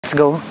Let's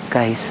go,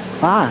 guys.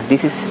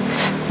 This is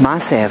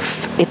massive.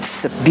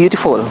 It's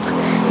beautiful.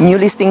 New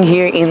listing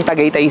here in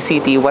Tagaytay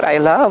City. What I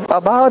love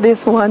about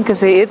this one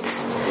kasi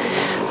it's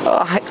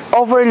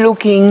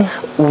overlooking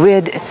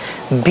with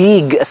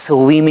big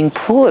swimming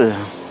pool.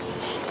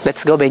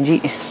 Let's go,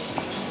 Benji.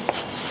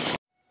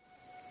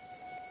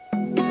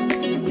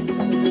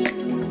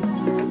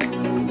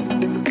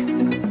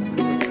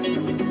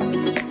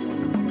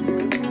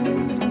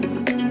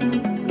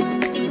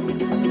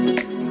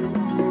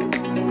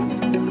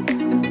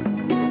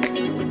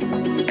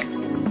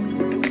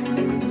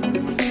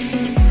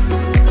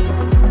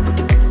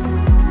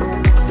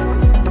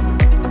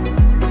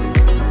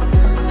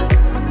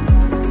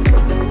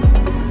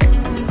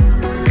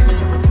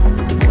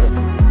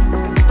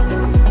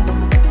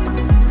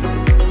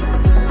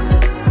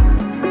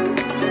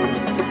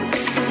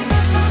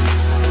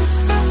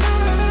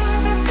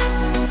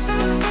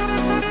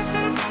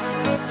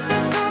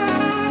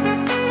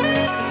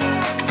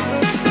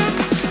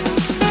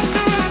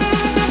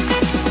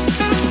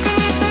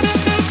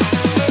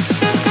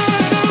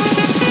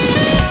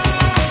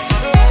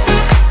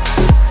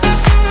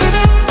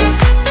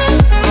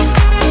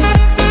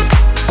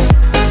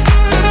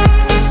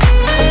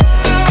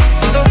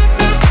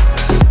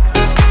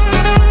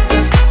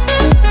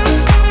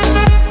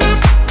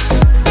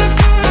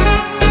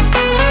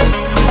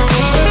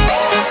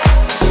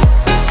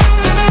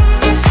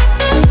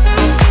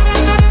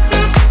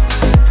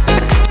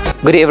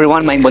 Good day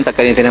everyone, my buntag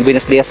ka rin ng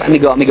Buenos Dias,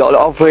 amigo all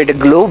over the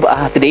globe.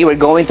 Today we're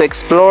going to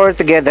explore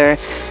together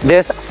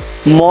this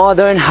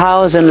modern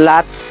house and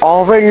lot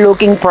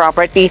overlooking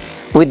property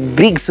with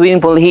big swimming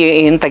pool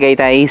here in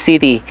Tagaytay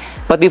City.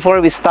 But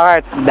before we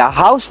start the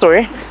house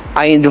tour,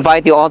 I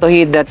invite you all to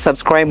hit that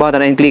subscribe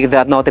button and click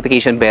that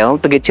notification bell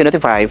to get you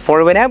notified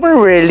for whenever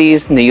we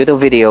release new YouTube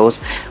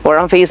videos, or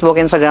on Facebook,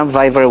 Instagram,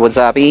 Viber,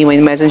 WhatsApp,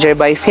 email, Messenger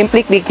by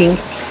simply clicking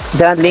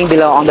the link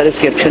below on the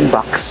description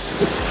box.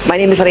 My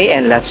name is Ray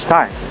and let's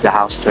start the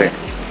house tour.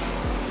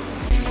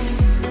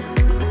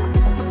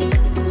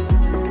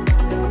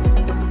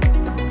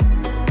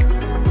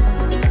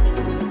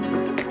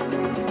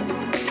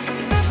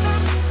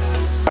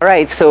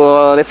 Alright,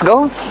 so let's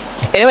go.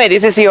 Anyway,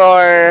 this is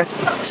your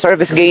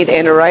service gate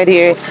and right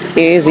here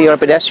is your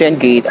pedestrian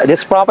gate.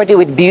 This property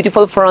with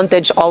beautiful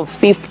frontage of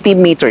 50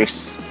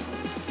 meters.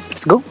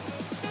 Let's go.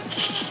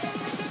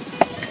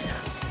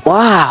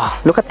 Wow,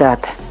 look at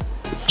that.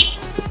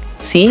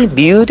 See,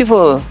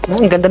 beautiful.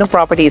 Ang ganda ng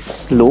property. Is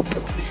slope.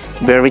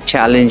 Very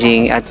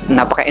challenging at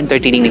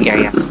napaka-entertaining ng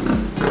area.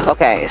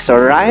 Okay, so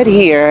right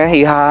here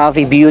you have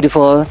a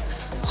beautiful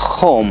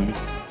home.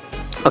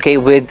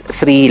 Okay, with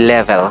 3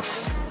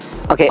 levels.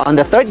 Okay, on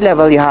the 3rd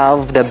level you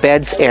have the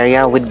beds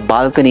area with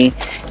balcony,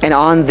 and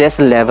on this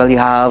level you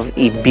have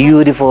a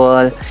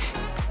beautiful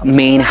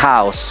main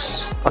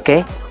house.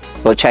 Okay,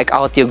 well, check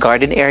out your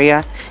garden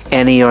area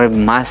and your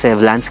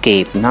massive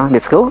landscape. Now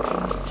let's go.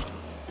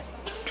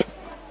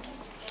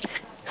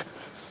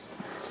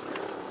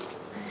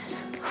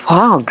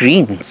 Wow,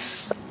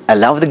 greens. I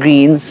love the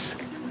greens.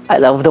 I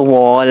love the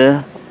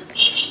wall.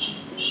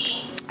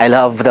 I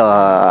love the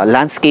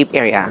landscape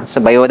area. So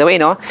by the way,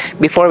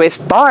 before we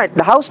start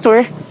the house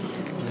tour,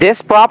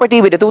 this property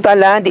with the total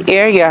land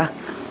area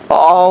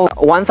of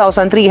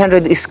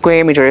 1,300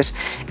 square meters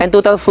and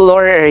total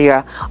floor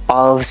area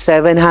of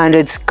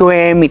 700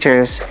 square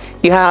meters.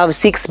 You have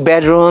 6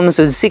 bedrooms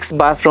with 6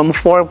 bathrooms,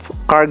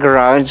 4-car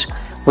garage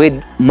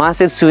with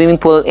massive swimming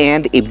pool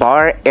and a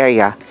bar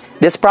area.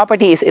 This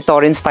property is a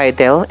Torrens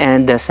title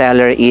and the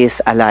seller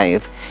is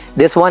alive.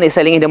 This one is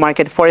selling in the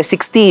market for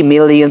 60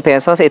 million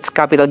pesos. It's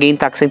capital gain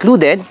tax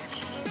included.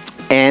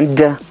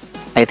 And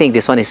I think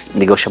this one is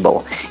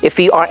negotiable. If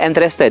you are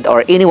interested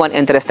or anyone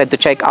interested to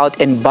check out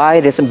and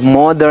buy this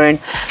modern,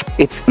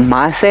 it's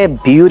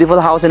massive,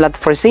 beautiful house and lot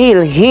for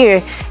sale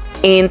here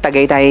in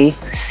Tagaytay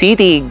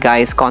City,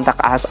 guys, contact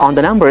us on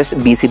the numbers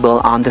visible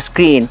on the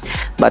screen.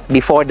 But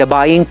before the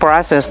buying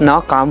process,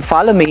 now come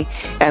follow me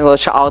and we'll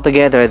check out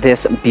together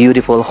this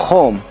beautiful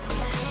home.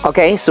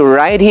 Okay, so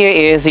right here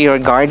is your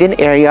garden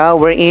area.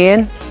 We're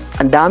in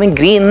ang daming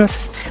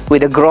greens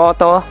with a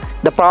grotto.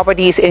 The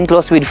property is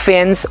enclosed with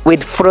fence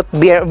with fruit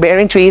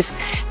bearing trees.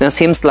 Now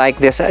seems like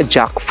there's a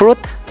jackfruit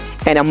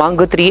and a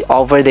mango tree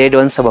over there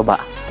doon sa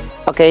baba.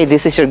 Okay,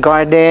 this is your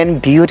garden.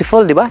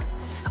 Beautiful, di ba?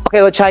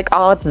 Okay, we'll check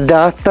out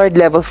the 3rd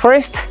level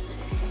first.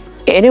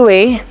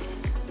 Anyway,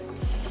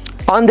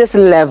 on this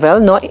level,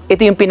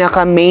 ito yung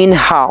pinaka main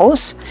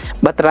house,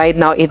 but right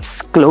now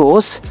it's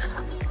closed.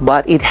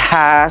 But it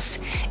has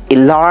a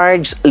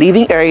large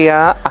living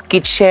area, a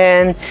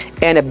kitchen,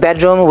 and a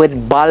bedroom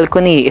with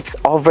balcony. It's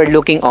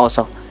overlooking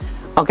also.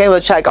 Okay,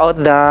 we'll check out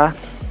the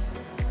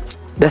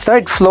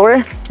 3rd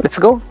floor. Let's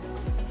go.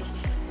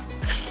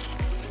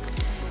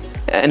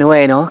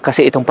 Anyway,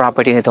 kasi itong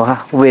property nito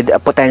with a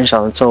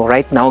potential. So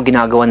right now,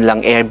 ginagawan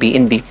lang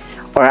Airbnb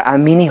or a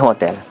mini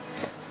hotel.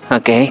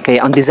 Okay,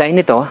 kaya ang design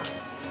nito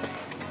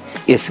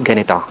is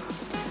ganito.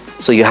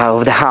 So you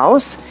have the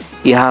house,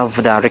 you have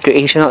the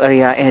recreational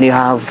area, and you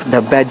have the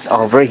beds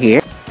over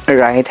here,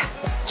 right?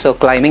 So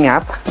climbing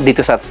up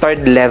dito sa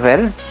third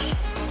level.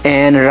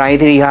 And right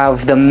here you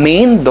have the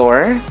main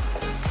door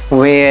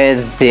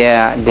with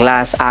the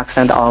glass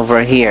accent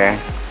over here.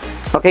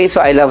 Okay,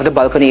 so I love the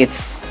balcony.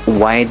 It's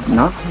wide,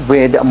 no?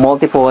 With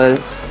multiple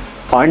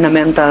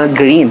ornamental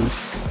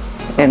greens.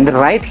 And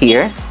right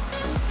here,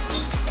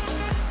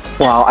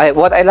 wow,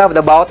 what I loved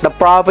about the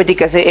property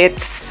kasi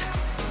it's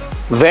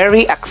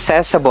very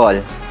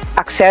accessible.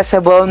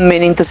 Accessible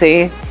meaning to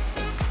say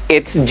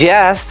it's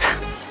just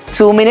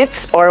 2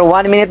 minutes or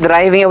 1 minute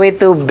driving away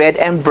to bed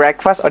and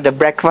breakfast or the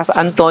breakfast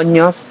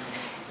Antonio's,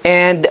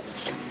 and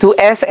to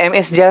SM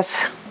is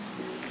just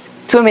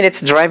 2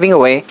 minutes driving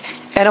away.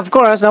 And of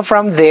course, no,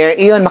 from there,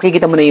 iyon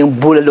makikita mo na yung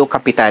Bulalo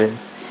Capital.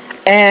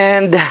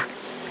 And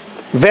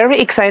very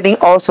exciting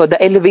also the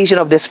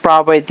elevation of this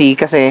property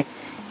kasi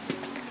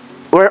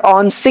we're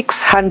on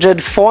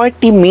 640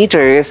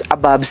 meters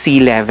above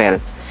sea level.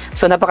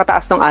 So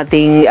napakataas ng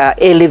ating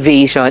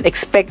elevation.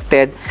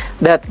 Expected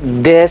that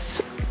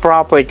this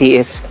property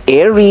is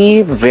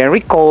airy,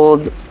 very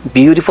cold,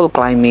 beautiful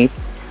climate,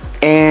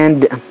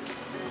 and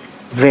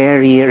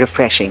very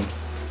refreshing.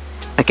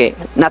 Okay,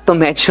 not to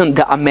mention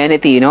the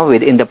amenity, you know,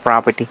 within the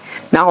property.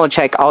 Now we'll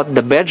check out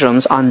the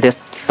bedrooms on this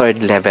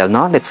third level.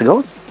 No, let's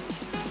go.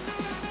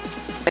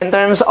 In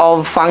terms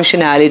of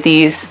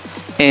functionalities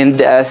and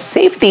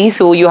safety,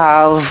 so you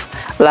have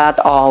a lot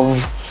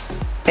of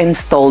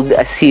installed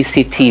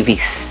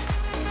CCTVs.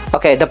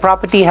 Okay, the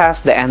property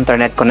has the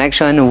internet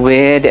connection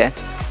with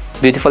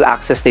beautiful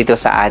access dito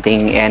sa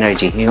ating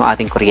energy, yung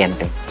ating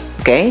kuryente.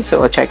 Okay,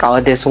 so check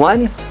out this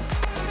one.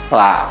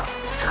 Wow.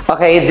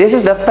 Okay, this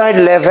is the third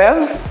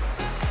level.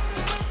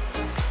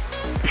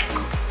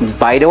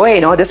 By the way,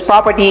 no, this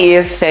property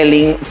is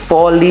selling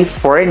fully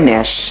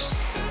furnished.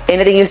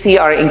 Anything you see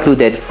are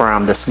included,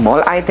 from the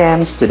small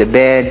items to the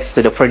beds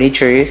to the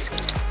furnitures.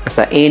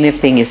 So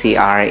anything you see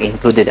are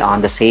included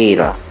on the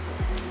sale.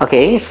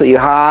 Okay, so you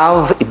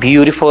have a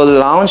beautiful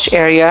lounge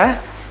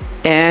area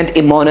and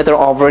a monitor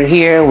over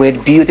here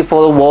with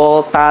beautiful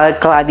wall tile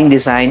cladding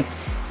design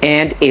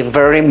and a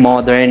very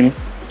modern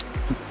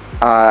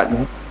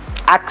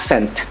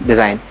accent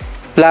design,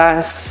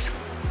 plus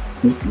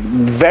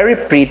very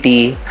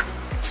pretty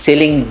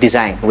ceiling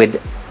design with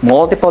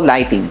multiple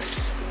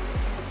lightings.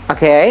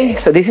 Okay,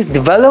 so this is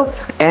developed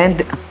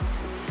and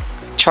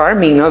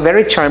charming, no?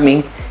 Very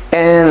charming.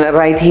 And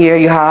right here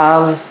you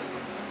have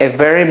a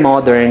very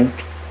modern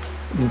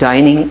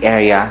dining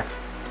area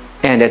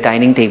and a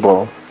dining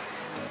table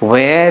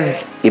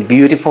with a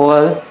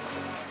beautiful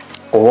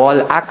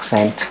wall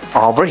accent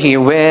over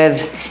here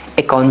with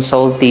a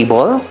console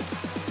table,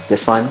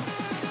 this one,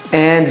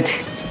 and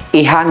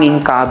a hanging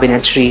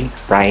cabinetry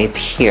right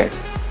here.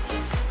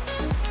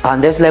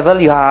 On this level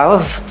you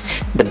have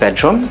the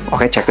bedroom.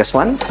 Okay, check this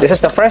one. This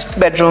is the first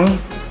bedroom.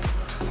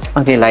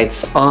 Okay,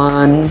 lights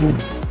on.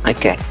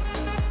 Okay.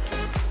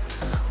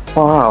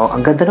 Wow,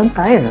 ang ganda ng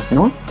tile,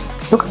 no?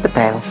 Look at the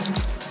tiles.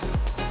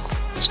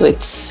 So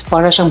it's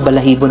para siyang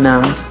balahibo ng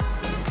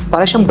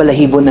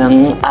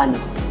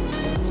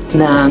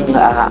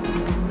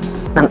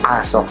ng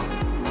aso.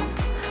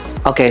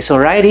 Okay,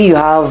 so right here you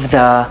have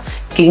the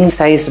king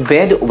size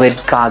bed with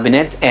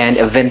cabinet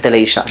and a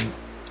ventilation.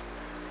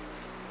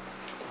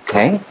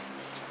 Okay,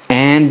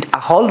 and a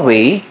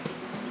hallway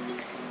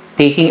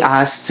taking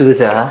us to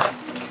the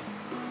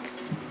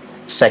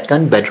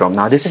second bedroom.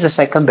 Now this is the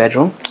second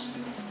bedroom.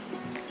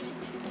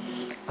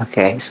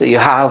 Okay, so you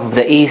have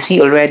the AC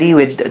already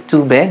with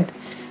 2 bed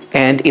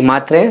and a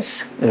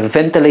mattress,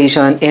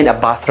 ventilation, and a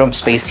bathroom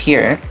space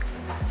here.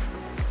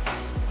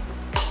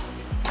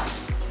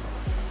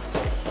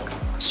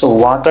 So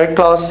water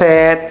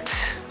closet,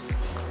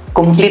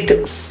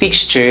 complete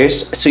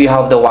fixtures. So you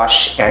have the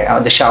wash area,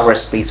 the shower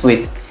space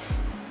with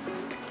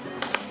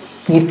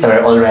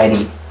heater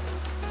already.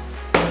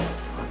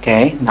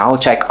 Okay, now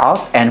check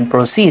out and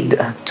proceed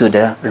to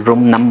the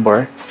room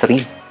number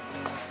 3.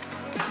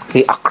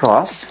 Okay,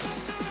 across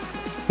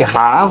you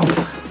have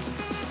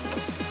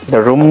the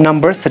room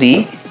number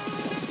 3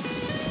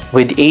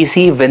 with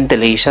AC,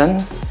 ventilation,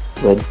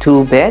 with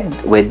 2 bed,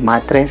 with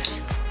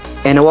mattress,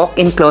 and a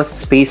walk-in closet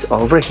space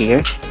over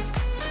here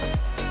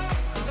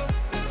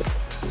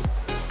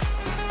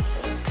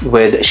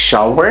with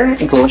shower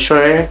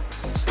enclosure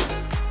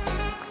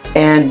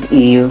and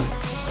a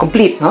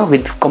complete, no,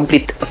 with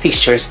complete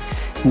fixtures.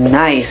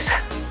 Nice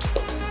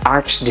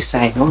arch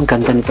design, no? Ang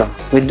ganda nito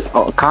with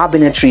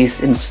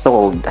cabinetries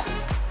installed.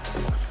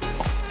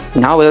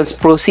 Now let's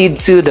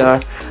proceed to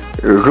the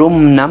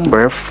room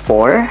number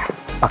 4.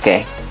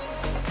 Okay,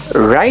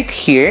 right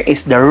here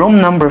is the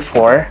room number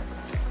 4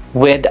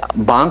 with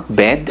bunk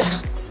bed.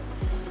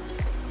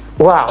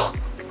 Wow,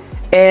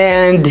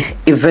 and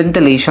a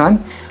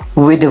ventilation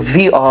with a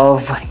view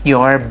of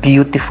your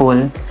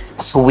beautiful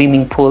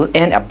swimming pool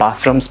and a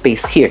bathroom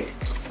space here.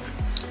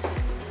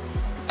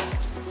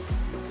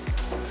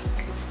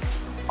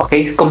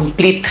 Okay,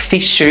 complete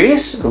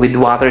fixtures with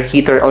water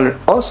heater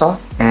also,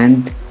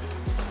 and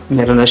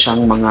meron na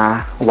siyang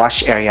mga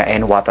wash area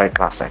and water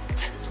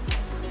closet.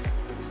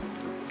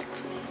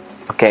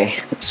 Okay,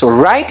 so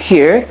right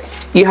here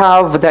you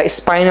have the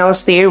spiral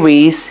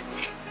stairways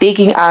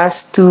taking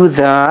us to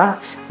the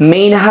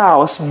main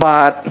house,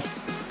 but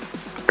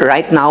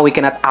right now we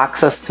cannot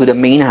access to the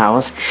main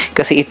house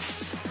kasi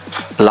it's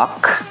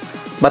locked.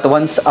 But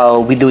once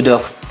we do the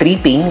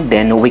tripping,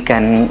 then we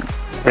can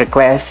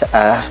request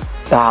to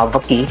have a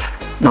key,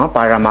 no,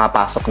 para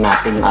mapasok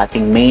natin yung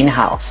ating main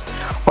house.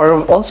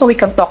 Or also we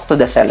can talk to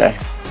the seller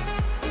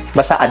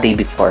basta a day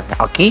before.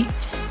 Okay,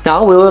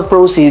 now we will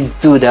proceed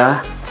to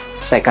the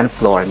second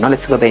floor. Now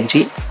let's go,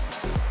 Benji.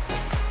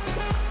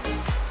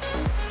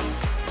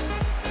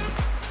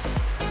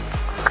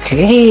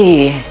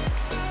 Okay,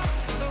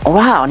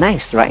 wow,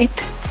 nice, right?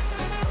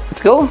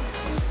 Let's go.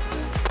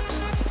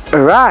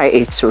 Alright,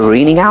 it's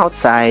raining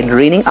outside.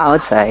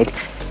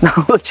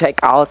 Now we'll check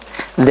out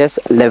this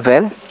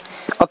level.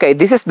 Okay,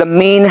 this is the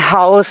main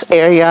house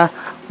area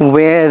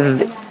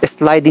with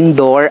sliding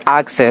door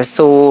access.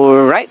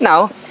 So right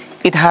now,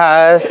 it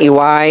has a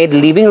wide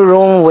living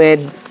room with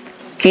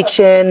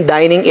kitchen,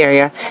 dining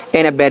area,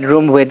 and a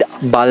bedroom with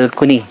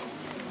balcony.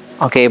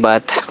 Okay,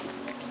 but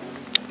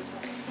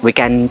we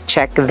can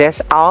check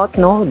this out,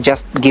 no?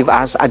 Just give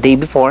us a day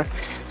before.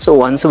 So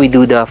once we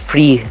do the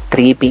free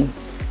tripping.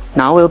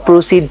 Now we'll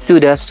proceed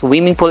to the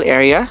swimming pool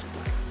area.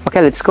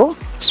 Okay, let's go.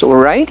 So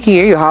right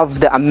here you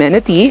have the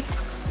amenity,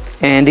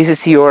 and this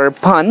is your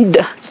pond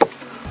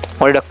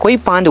or the koi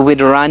pond with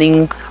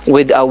running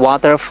with a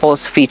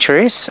waterfalls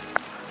features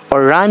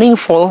or running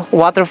full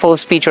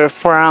waterfalls feature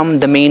from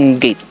the main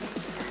gate.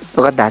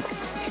 Look at that.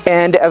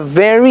 And a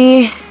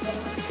very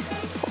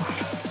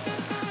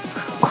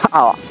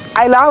wow,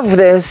 I love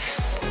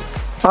this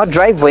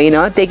driveway,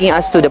 no, taking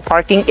us to the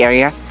parking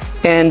area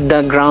and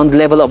the ground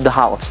level of the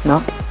house,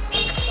 no.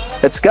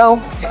 Let's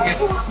go.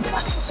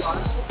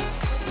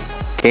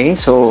 Okay,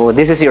 so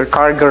this is your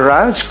car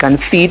garage. Can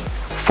fit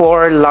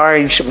 4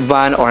 large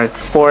van or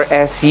 4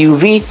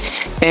 SUV.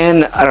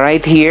 And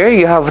right here,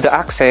 you have the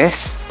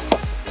access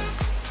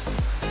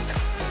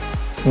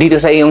dito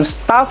sa iyong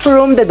staff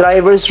room, the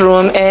driver's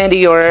room, and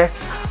your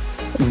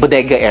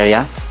bodega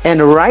area.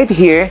 And right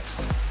here,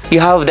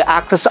 you have the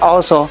access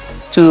also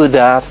to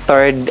the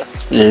 3rd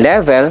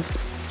level.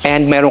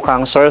 And meron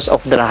kang source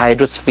of the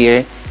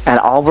hydrosphere. And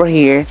over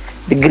here,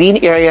 the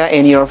green area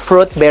and your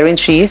fruit-bearing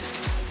trees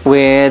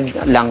with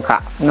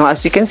langka. Now,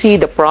 as you can see,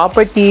 the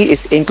property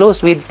is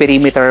enclosed with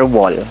perimeter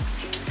wall.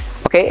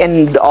 Okay,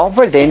 and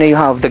over there, now you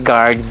have the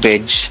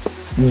garbage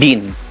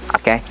bin.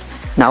 Okay,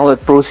 now we'll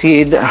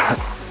proceed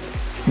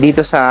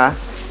dito sa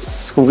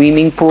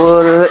swimming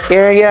pool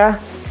area.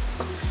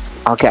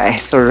 Okay,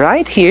 so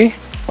right here,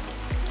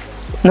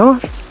 no,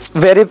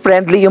 very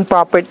friendly yung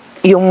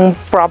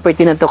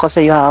property na to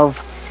kasi you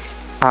have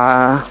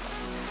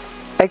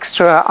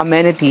extra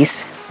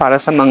amenities para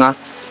sa mga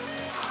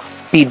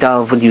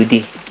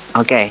PWD.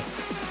 Okay,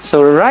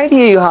 so right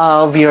here you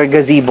have your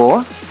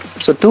gazebo.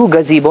 So 2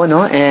 gazebo,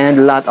 no, and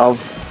a lot of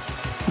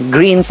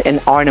greens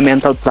and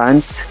ornamental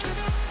plants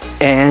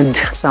and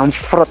some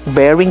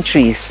fruit-bearing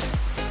trees.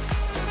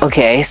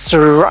 Okay, so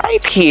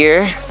right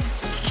here,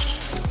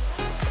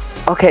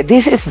 okay,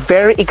 this is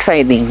very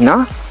exciting,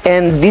 no?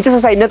 And dito sa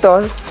side na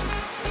to,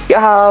 you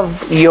have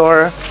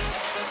your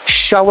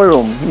shower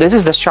room. This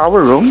is the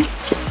shower room.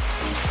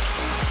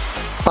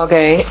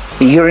 Okay,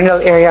 urinal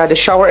area, the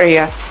shower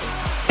area,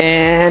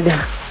 and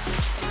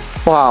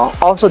wow,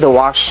 also the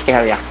wash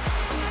area.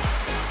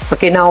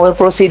 Okay, now we'll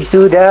proceed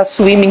to the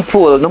swimming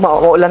pool. No,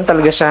 mauulan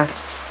talaga siya.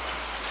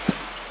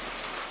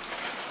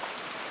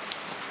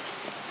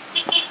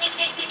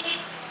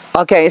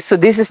 Okay, so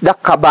this is the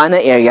Cabana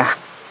area.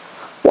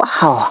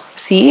 Wow,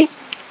 see?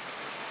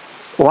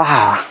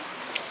 Wow.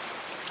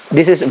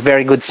 This is a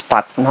very good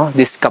spot, no?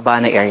 This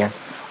Cabana area.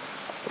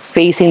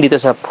 Facing dito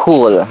sa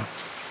pool.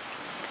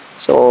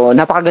 So,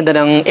 napakaganda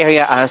ng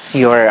area as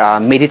your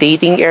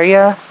meditating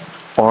area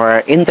or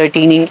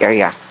entertaining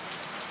area.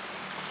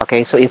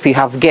 Okay, so if you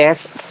have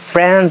guests,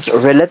 friends,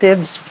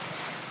 relatives,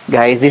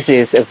 guys, this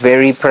is a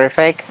very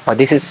perfect, or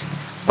this is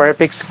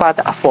perfect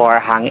spot for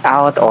hanging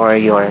out or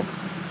your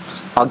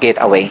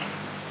getaway.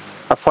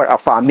 For a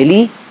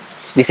family,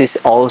 this is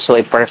also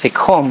a perfect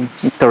home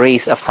to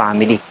raise a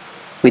family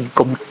with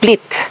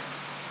complete,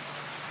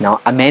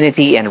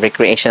 amenity and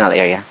recreational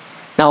area.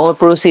 Now we'll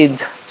proceed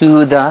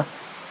to the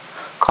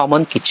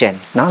common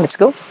kitchen. Now let's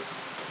go.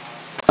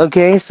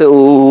 Okay,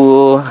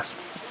 so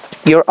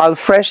your al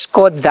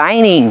fresco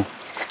dining.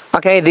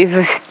 Okay, this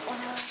is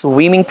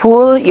swimming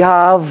pool. You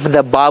have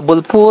the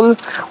bubble pool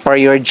or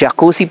your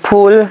jacuzzi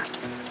pool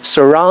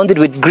surrounded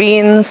with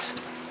greens.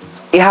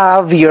 You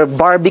have your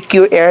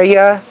barbecue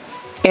area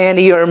and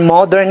your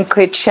modern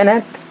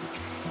kitchenette.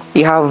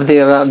 You have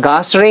the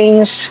gas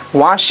range,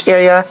 wash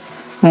area,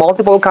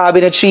 multiple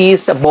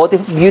cabinetries, a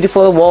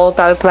beautiful wall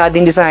tile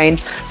cladding design,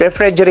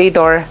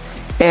 refrigerator,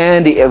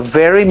 and a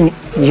very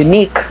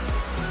unique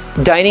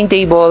dining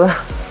table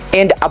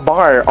and a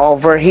bar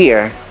over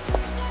here.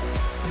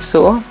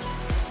 So,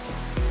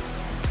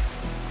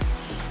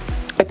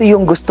 ito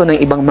yung gusto ng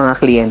ibang mga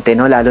kliyente,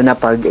 no? Lalo na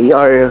pag you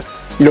are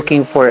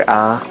looking for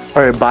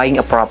or buying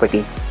a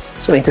property.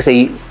 So, mean to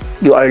say,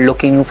 you are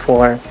looking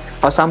for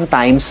or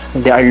sometimes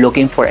they are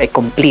looking for a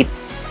complete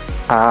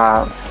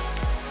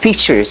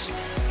features,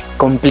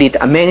 complete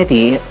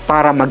amenity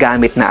para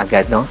magamit na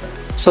agad, no?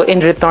 So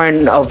in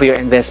return of your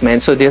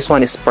investment, so this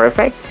one is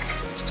perfect,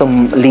 so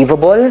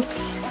livable,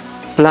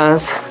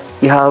 plus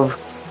you have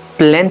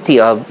plenty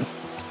of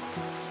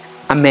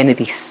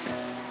amenities.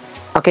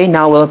 Okay,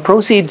 now we'll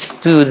proceed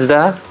to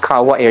the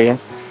Kawa area.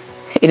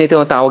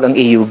 Ito yung tawag ang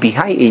AUB.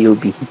 Hi,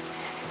 AUB.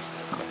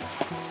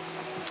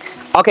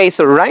 Okay,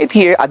 so right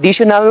here,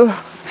 additional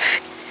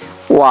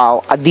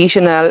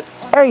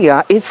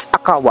area is a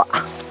Kawa.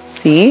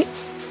 See?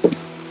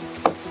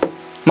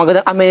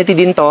 Magandang amenity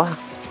din to.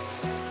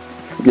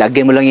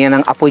 Lagyan mo lang yan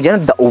ng apoy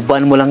dyan,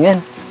 dauban mo lang yan.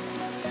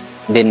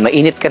 Then,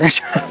 mainit ka na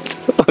siya.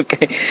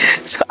 Okay.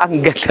 So,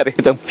 ang ganda rin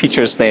itong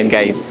features na yan,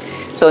 guys.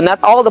 So,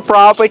 not all the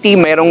property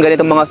mayroong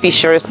ganitong mga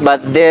features,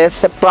 but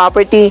this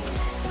property,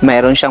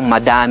 mayroon siyang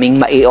madaming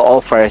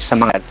mai-offer sa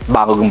mga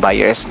bagong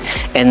buyers.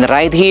 And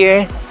right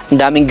here,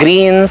 daming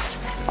greens,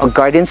 a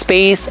garden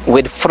space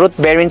with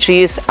fruit-bearing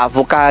trees,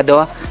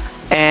 avocado,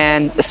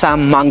 and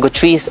some mango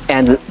trees,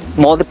 and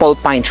multiple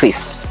pine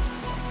trees.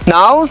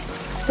 Now,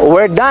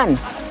 we're done.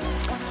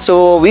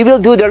 So, we will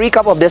do the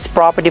recap of this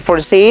property for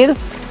sale.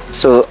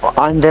 So,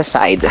 on the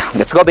side.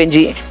 Let's go,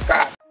 Benji.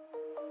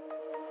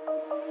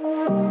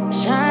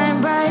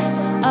 Shine bright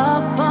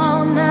up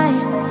all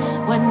night,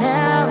 we're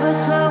never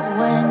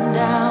slowing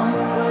down.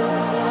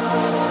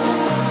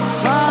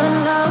 Fall in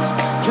love,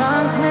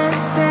 drunk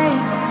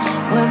mistakes,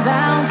 we're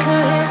bound to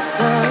hit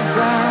the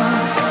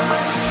ground.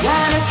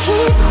 Gotta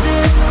keep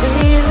this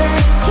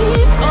feeling,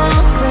 keep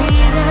on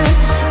breathing,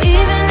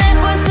 even if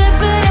we're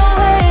slipping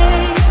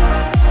away.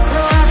 So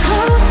I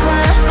close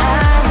my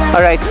eyes.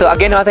 Alright, so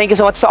again, thank you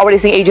so much to our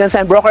listing agents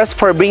and brokers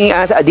for bringing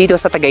us dito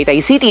sa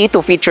Tagaytay City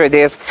to feature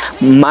this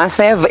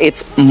massive,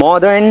 it's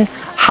modern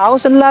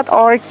house and lot,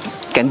 or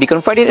can be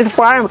converted into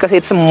farm because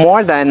it's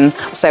more than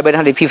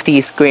 750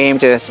 square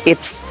meters.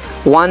 It's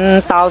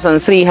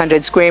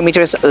 1,300 square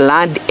meters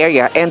land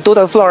area and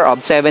total floor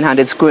of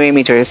 700 square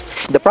meters.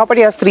 The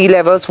property has 3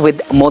 levels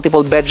with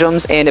multiple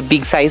bedrooms and a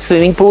big size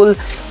swimming pool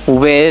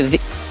with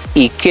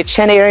a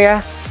kitchen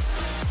area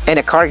and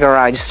a car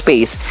garage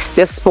space.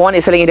 This one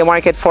is selling in the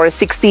market for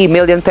 60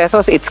 million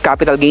pesos. It's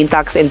capital gain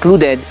tax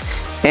included,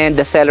 and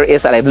the seller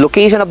is alive.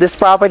 Location of this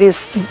property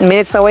is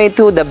minutes away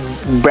to the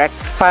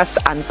Breakfast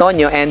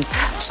Antonio and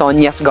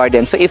Sonia's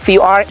Garden. So if you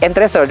are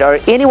interested or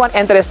anyone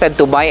interested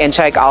to buy and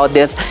check out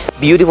this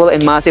beautiful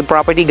and massive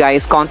property,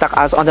 guys, contact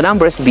us on the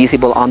numbers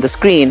visible on the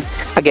screen.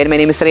 Again, my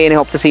name is Ray and I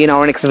hope to see you in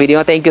our next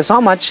video. Thank you so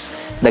much.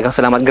 Daghang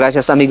salamat,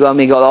 gracias, amigo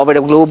all over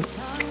the globe.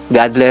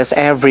 God bless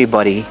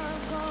everybody.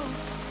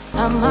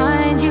 A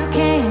mind you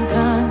can't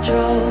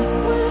control,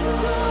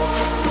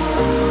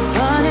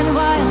 running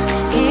wild,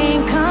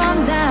 can't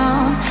come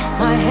down.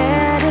 My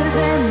head is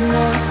in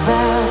the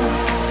clouds.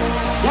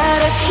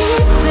 Gotta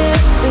keep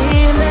this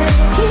feeling,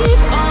 keep